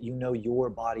eat, that you know your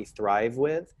body thrive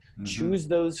with. Mm-hmm. Choose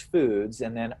those foods,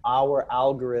 and then our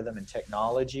algorithm and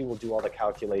technology will do all the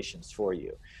calculations for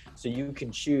you. So you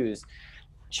can choose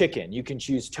chicken, you can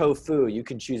choose tofu, you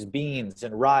can choose beans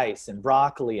and rice and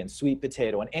broccoli and sweet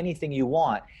potato and anything you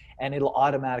want, and it'll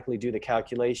automatically do the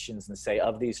calculations and say,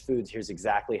 of these foods, here's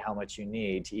exactly how much you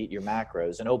need to eat your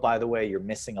macros. And oh, by the way, you're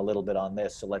missing a little bit on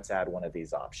this, so let's add one of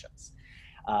these options.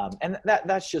 And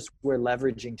that's just where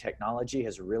leveraging technology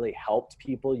has really helped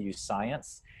people use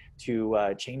science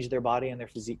to change their body and their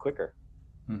physique quicker.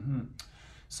 Mm-hmm.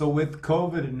 So with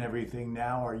COVID and everything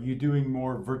now, are you doing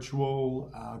more virtual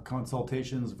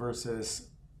consultations versus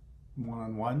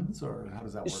one-on-ones, or how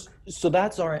does that work? So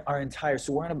that's our entire,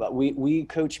 so we're in about, we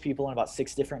coach people in about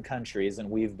 6 different countries, and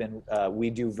we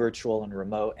do virtual and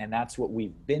remote, and that's what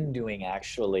we've been doing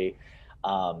actually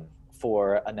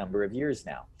for a number of years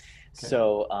now. Okay.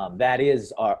 So that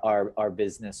is our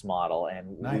business model,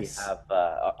 and nice. We have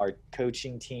our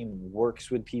coaching team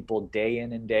works with people day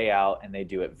in and day out, and they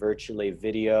do it virtually,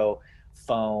 video,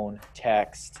 phone,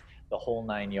 text, the whole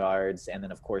 9 yards. And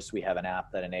then of course we have an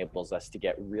app that enables us to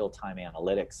get real-time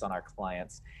analytics on our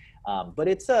clients. But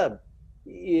it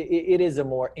is a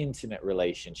more intimate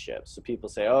relationship. So people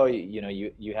say, oh,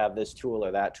 you have this tool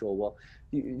or that tool. Well,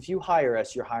 if you hire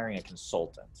us, you're hiring a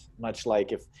consultant, much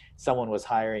like if someone was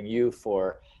hiring you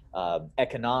for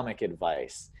economic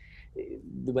advice.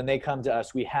 When they come to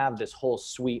us, we have this whole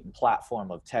suite and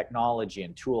platform of technology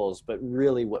and tools, but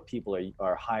really what people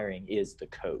are hiring is the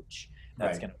coach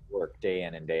that's going to work day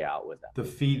in and day out with them. The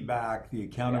feedback, the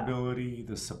accountability,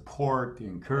 the support, the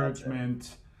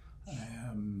encouragement,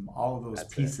 all of those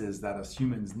pieces that us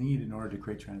humans need in order to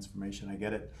create transformation. I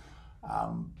get it.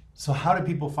 So how do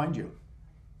people find you?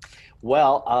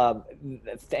 Well,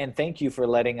 and thank you for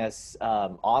letting us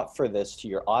offer this to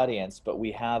your audience, but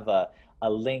we have a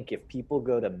link. If people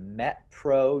go to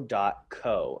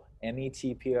metpro.co,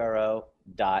 metpro.co,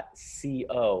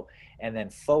 and then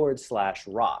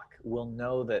 /rock, we'll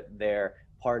know that they're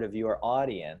part of your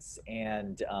audience,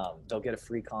 and they'll get a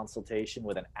free consultation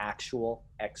with an actual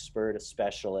expert, a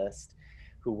specialist,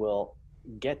 who will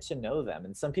get to know them.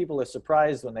 And some people are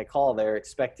surprised when they call, they're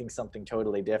expecting something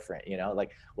totally different,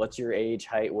 like, what's your age,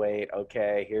 height, weight?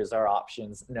 Okay, here's our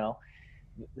options. No,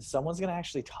 someone's going to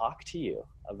actually talk to you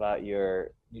about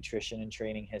your nutrition and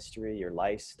training history, your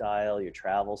lifestyle, your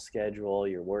travel schedule,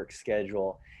 your work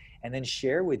schedule, and then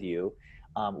share with you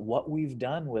what we've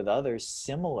done with other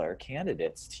similar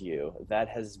candidates to you that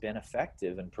has been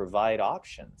effective, and provide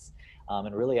options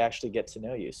and really actually get to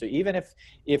know you. So even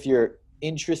if you're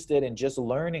interested in just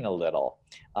learning a little,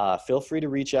 feel free to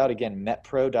reach out. Again,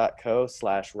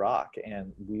 metpro.co/rock,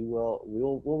 and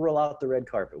we'll roll out the red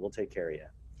carpet. We'll take care of you.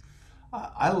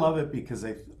 I love it because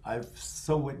I've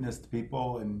so witnessed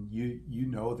people, and you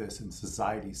know this in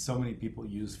society, so many people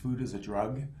use food as a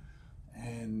drug,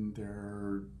 and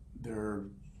they're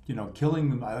killing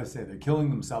them. I always say they're killing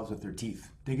themselves with their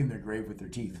teeth, digging their grave with their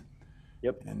teeth.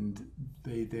 Yep. And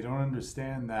they don't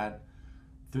understand that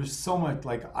there's so much.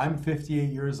 Like, I'm 58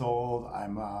 years old.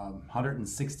 I'm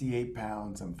 168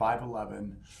 pounds. I'm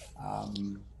 5'11".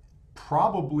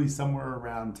 Probably somewhere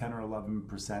around 10 or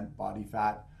 11% body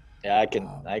fat. Yeah,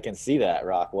 I can see that,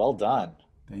 Rock. Well done.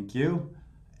 Thank you.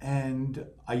 And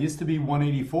I used to be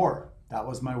 184. That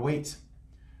was my weight.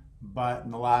 But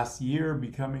in the last year,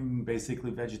 becoming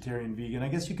basically vegetarian, vegan, I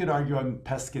guess you could argue I'm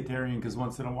pescatarian, because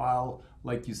once in a while,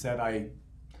 like you said, I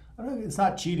don't know, it's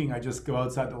not cheating. I just go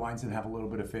outside the lines and have a little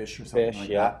bit of fish or something like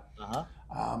that.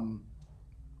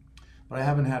 But I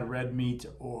haven't had red meat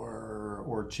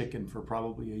or chicken for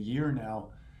probably a year now.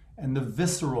 And the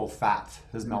visceral fat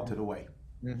has melted away.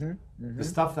 The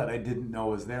stuff that I didn't know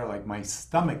was there, like my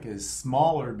stomach is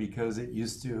smaller because it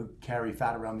used to carry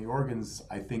fat around the organs,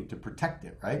 I think, to protect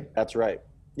it, right? That's right.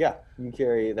 Yeah, you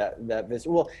carry that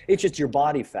visceral. Well, it's just your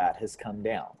body fat has come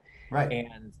down. Right.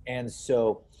 And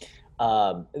so,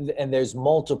 and there's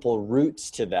multiple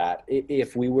roots to that.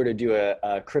 If we were to do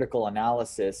a critical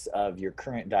analysis of your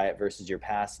current diet versus your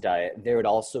past diet, there would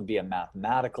also be a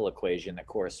mathematical equation that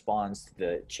corresponds to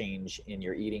the change in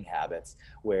your eating habits,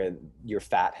 where your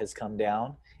fat has come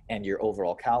down and your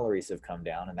overall calories have come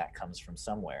down, and that comes from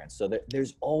somewhere. And so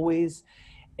there's always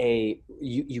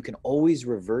you can always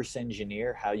reverse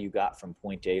engineer how you got from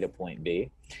point A to point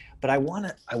B. But I want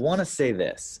to say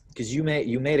this, because you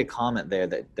made a comment there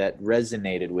that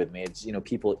resonated with me. It's,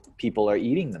 people are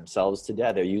eating themselves to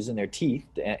death. They're using their teeth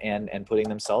and putting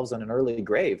themselves in an early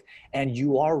grave. And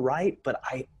you are right, but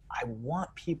I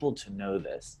want people to know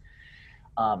this.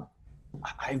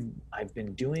 I've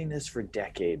been doing this for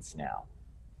decades now.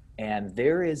 And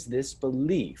there is this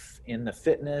belief in the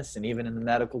fitness and even in the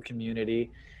medical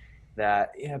community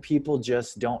that people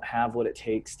just don't have what it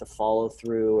takes to follow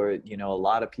through, or a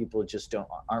lot of people just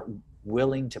aren't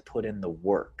willing to put in the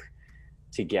work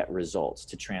to get results,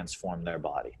 to transform their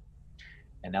body.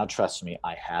 And now, trust me,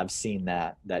 I have seen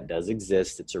that does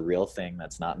exist. It's a real thing.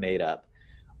 That's not made up.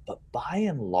 But by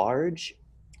and large,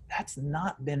 that's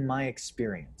not been my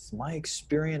experience. My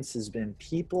experience has been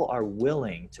people are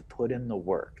willing to put in the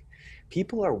work.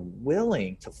 People are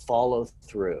willing to follow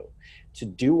through, to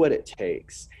do what it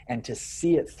takes, and to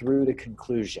see it through to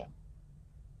conclusion,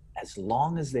 as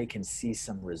long as they can see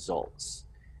some results.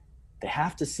 They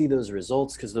have to see those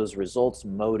results because those results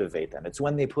motivate them. It's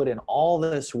when they put in all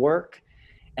this work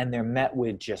and they're met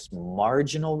with just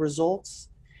marginal results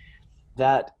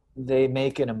that they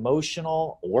make an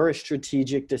emotional or a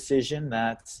strategic decision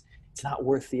that it's not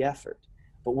worth the effort.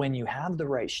 But when you have the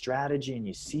right strategy and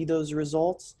you see those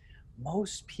results,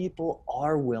 most people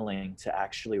are willing to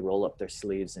actually roll up their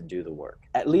sleeves and do the work.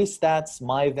 At least that's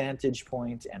my vantage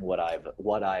point and what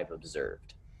I've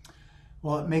observed.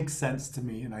 Well, it makes sense to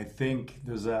me, and I think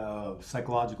there's a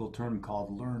psychological term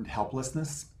called learned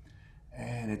helplessness,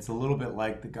 and it's a little bit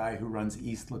like the guy who runs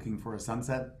east looking for a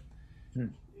sunset.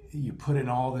 You put in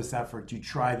all this effort, you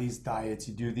try these diets,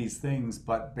 you do these things,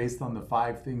 but based on the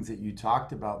 5 things that you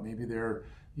talked about, maybe their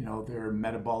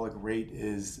metabolic rate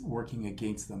is working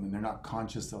against them and they're not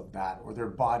conscious of that, or their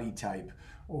body type,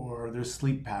 or their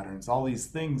sleep patterns, all these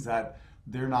things that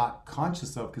they're not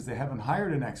conscious of because they haven't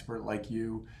hired an expert like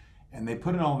you, and they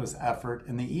put in all this effort,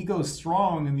 and the ego's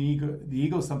strong, and the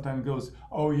ego sometimes goes,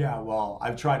 oh yeah, well,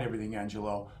 I've tried everything,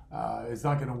 Angelo. It's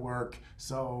not going to work,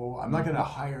 so I'm not going to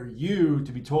hire you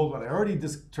to be told what I already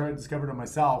discovered on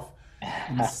myself.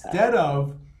 Instead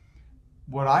of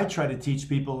what I try to teach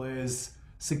people is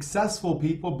successful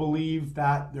people believe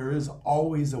that there is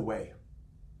always a way.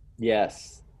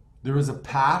 Yes. There is a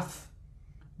path.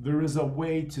 There is a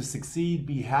way to succeed,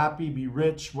 be happy, be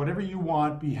rich, whatever you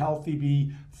want, be healthy,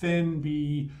 be thin,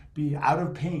 be out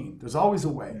of pain. There's always a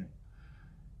way.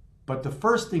 But the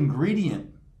first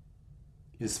ingredient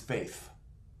is faith.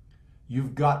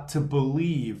 You've got to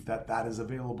believe that that is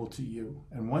available to you.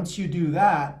 And once you do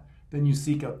that, then you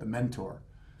seek out the mentor.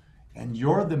 And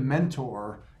you're the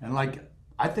mentor. And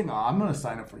I think I'm going to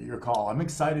sign up for your call. I'm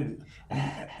excited.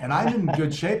 And I'm in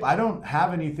good shape. I don't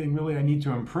have anything really I need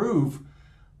to improve.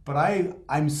 But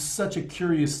I'm such a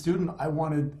curious student. I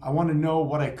want to know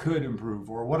what I could improve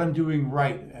or what I'm doing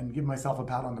right and give myself a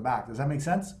pat on the back. Does that make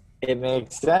sense? It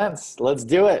makes sense. Let's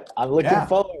do it. I'm looking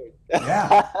forward.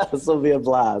 Yeah. This will be a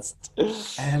blast.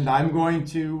 And I'm going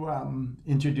to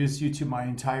introduce you to my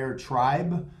entire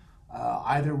tribe.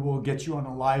 Either we'll get you on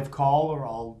a live call or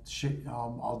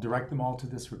I'll direct them all to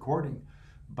this recording.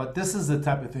 But this is the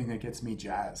type of thing that gets me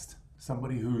jazzed.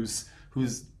 Somebody who's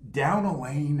down a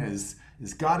lane, has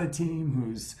got a team,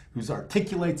 who's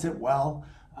articulates it well,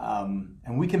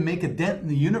 And we can make a dent in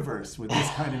the universe with this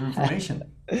kind of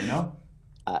information, you know?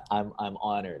 I'm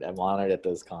honored. I'm honored at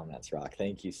those comments, Rock.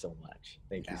 Thank you so much.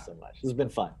 Thank you so much. This has been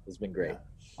fun. It's been great. Yeah.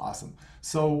 Awesome.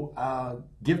 So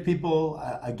give people,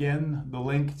 again, the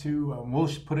link to, we'll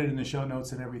put it in the show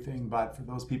notes and everything, but for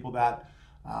those people that,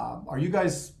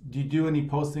 do you do any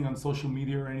posting on social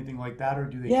media or anything like that, or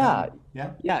do they? Yeah.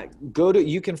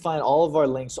 You can find all of our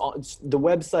links. The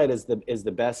website is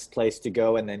the best place to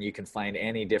go, and then you can find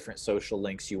any different social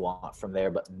links you want from there,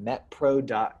 but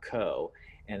metpro.co.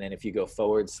 And then if you go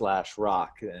 /rock,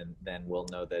 then we'll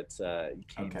know that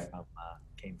you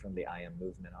came from the I Am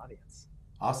Movement audience.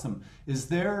 Awesome. Is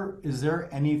there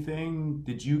anything,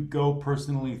 did you go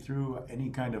personally through any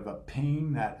kind of a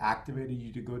pain that activated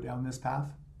you to go down this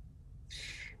path?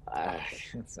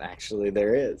 Actually,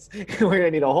 there is. We're going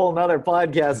to need a whole nother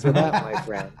podcast for that, my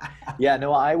friend. Yeah,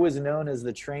 no, I was known as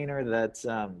the trainer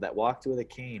that walked with a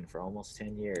cane for almost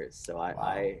 10 years. So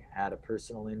I had a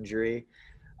personal injury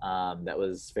that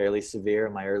was fairly severe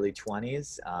in my early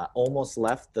 20s. Almost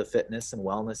left the fitness and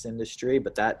wellness industry,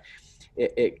 but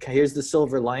here's the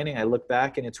silver lining. I look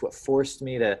back, and it's what forced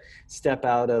me to step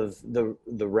out of the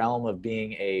realm of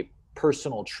being a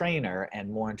personal trainer and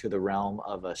more into the realm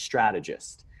of a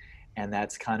strategist. And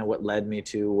that's kind of what led me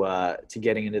to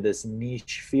getting into this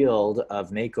niche field of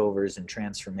makeovers and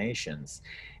transformations.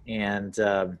 And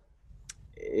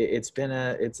it's been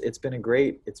a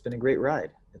great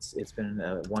ride. It's been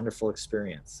a wonderful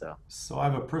experience. So I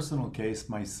have a personal case.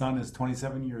 My son is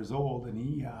 27 years old, and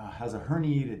he has a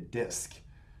herniated disc,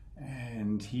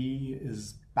 and he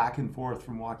is back and forth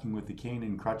from walking with the cane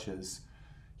and crutches.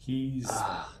 He's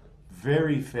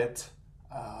very fit.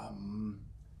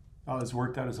 Has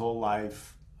worked out his whole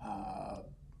life.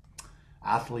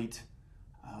 Athlete,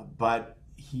 but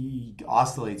he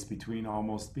oscillates between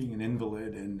almost being an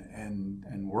invalid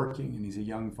and working, and he's a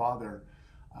young father.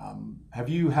 Have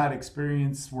you had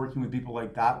experience working with people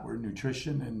like that, where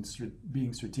nutrition and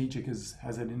being strategic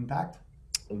has an impact?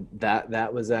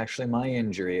 That was actually my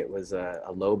injury. It was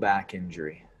a low back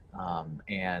injury,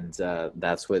 and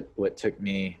that's what took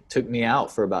me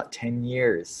out for about 10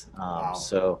 years. Wow.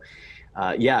 So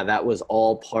that was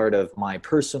all part of my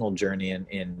personal journey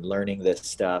in learning this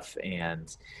stuff.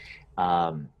 And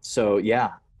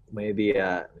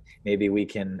maybe we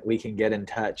can get in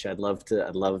touch. I'd love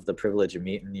the privilege of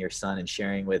meeting your son and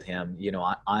sharing with him. You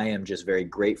know, I am just very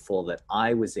grateful that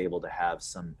I was able to have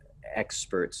some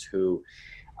experts who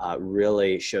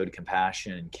really showed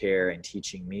compassion and care and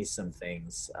teaching me some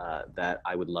things that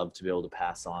I would love to be able to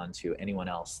pass on to anyone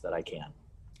else that I can.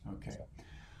 Okay.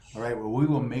 All right. Well, we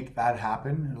will make that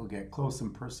happen. It'll get close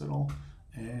and personal.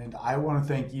 And I want to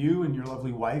thank you and your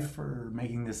lovely wife for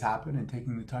making this happen and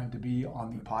taking the time to be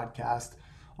on the podcast.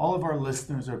 All of our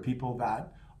listeners are people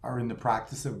that are in the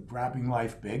practice of grabbing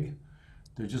life big.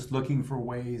 They're just looking for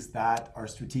ways that are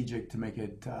strategic to make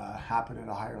it happen at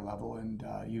a higher level. And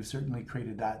you've certainly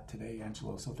created that today,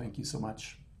 Angelo. So thank you so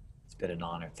much. It's been an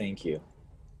honor. Thank you.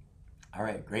 All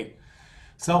right, great.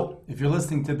 So if you're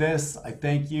listening to this, I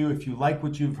thank you. If you like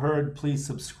what you've heard, please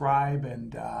subscribe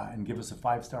and give us a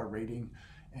 5-star rating.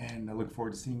 And I look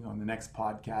forward to seeing you on the next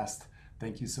podcast.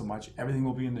 Thank you so much. Everything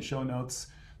will be in the show notes,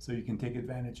 so you can take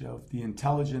advantage of the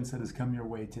intelligence that has come your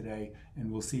way today.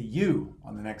 And we'll see you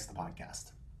on the next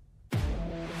podcast.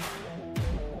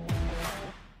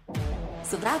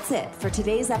 So that's it for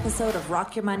today's episode of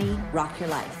Rock Your Money, Rock Your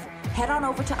Life. Head on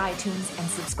over to iTunes and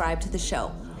subscribe to the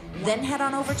show. Then head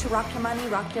on over to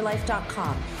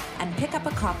rockyourmoneyrockyourlife.com and pick up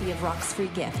a copy of Rock's free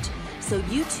gift, so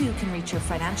you too can reach your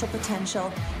financial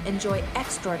potential, enjoy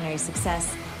extraordinary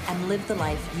success, and live the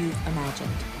life you've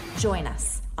imagined. Join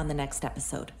us on the next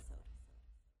episode.